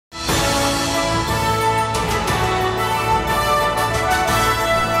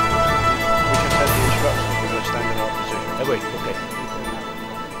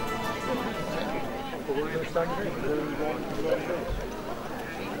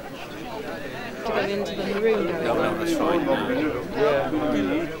to go into the maroon area. No, that's right.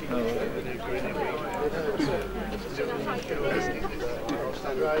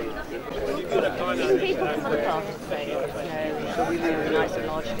 People from other parts of Australia, nice and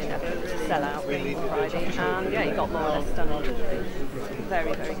large dinner to sell out really on Friday. And yeah, he got more or less done.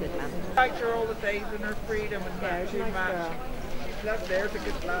 Very, very good man. Liked her all the days in her freedom and Yeah, that it was a nice girl. That there's a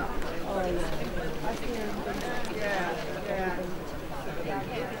good laugh. Oh yeah.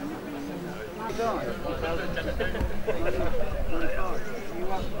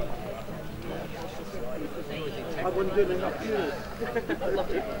 I wouldn't do enough to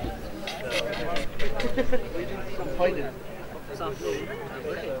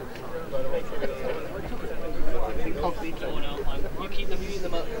You keep them using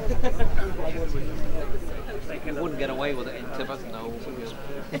them up. You wouldn't get away with it in Tiverton, no.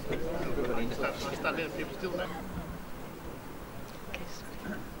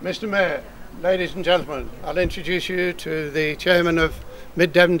 Mr Mayor, ladies and gentlemen, I'll introduce you to the Chairman of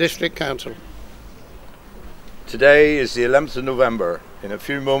Mid Devon District Council. Today is the 11th of November. In a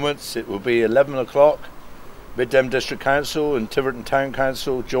few moments it will be 11 o'clock. Mid Devon District Council and Tiverton Town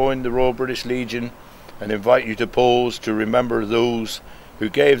Council join the Royal British Legion and invite you to pause to remember those who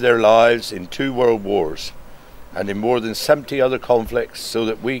gave their lives in 2 world wars and in more than 70 other conflicts so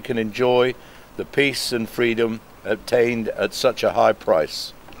that we can enjoy the peace and freedom obtained at such a high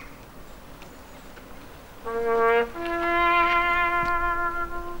price.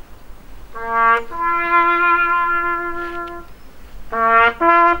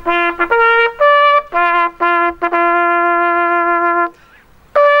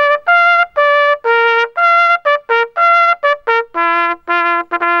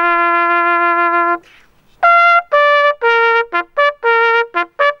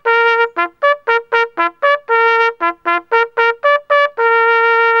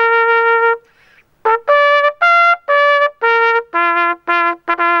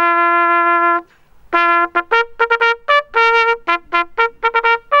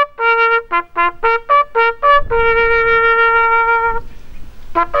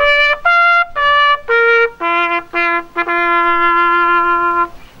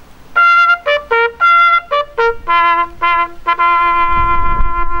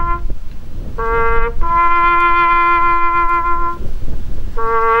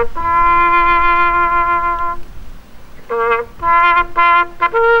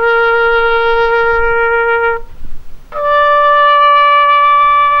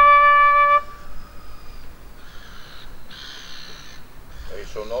 They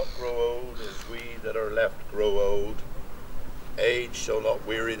shall not grow old as we that are left grow old. Age shall not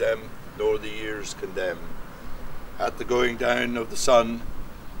weary them, nor the years condemn. At the going down of the sun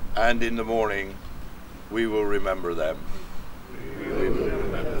and in the morning, we will remember them. We will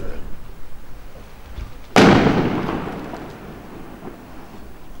remember them.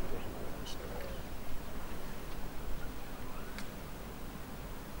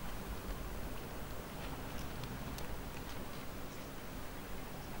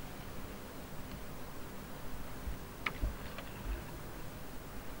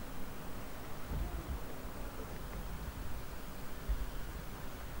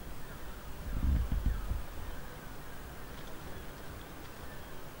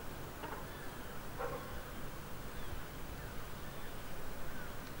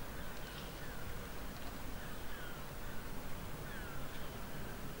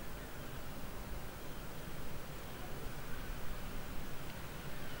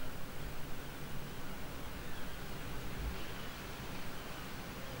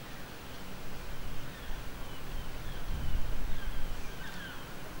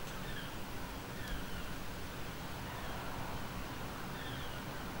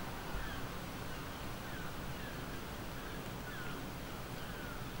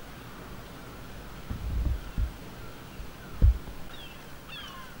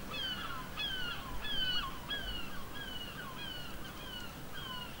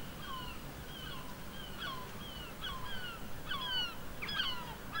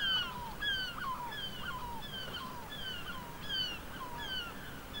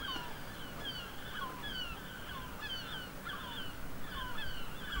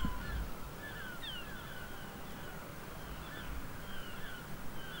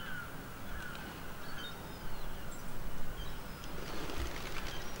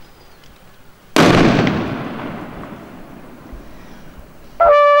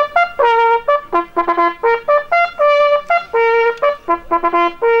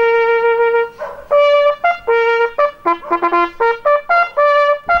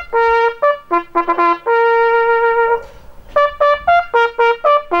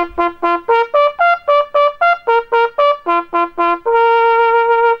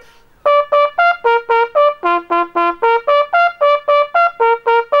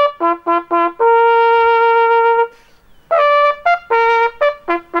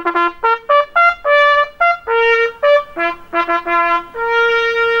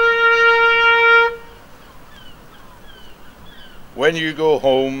 when you go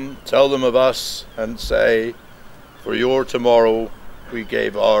home, tell them of us and say, for your tomorrow, we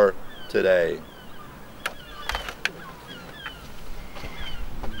gave our today.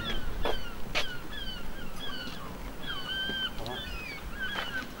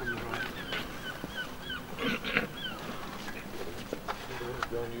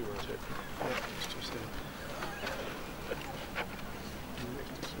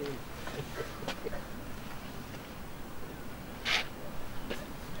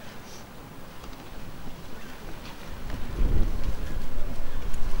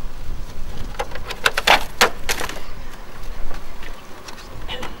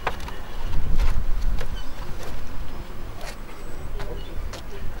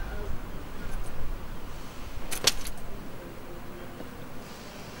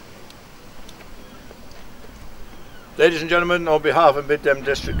 Ladies and gentlemen, on behalf of Mid-Devon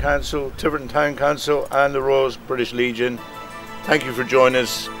District Council, Tiverton Town Council and the Royal British Legion, thank you for joining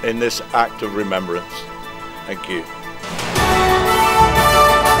us in this act of remembrance. Thank you.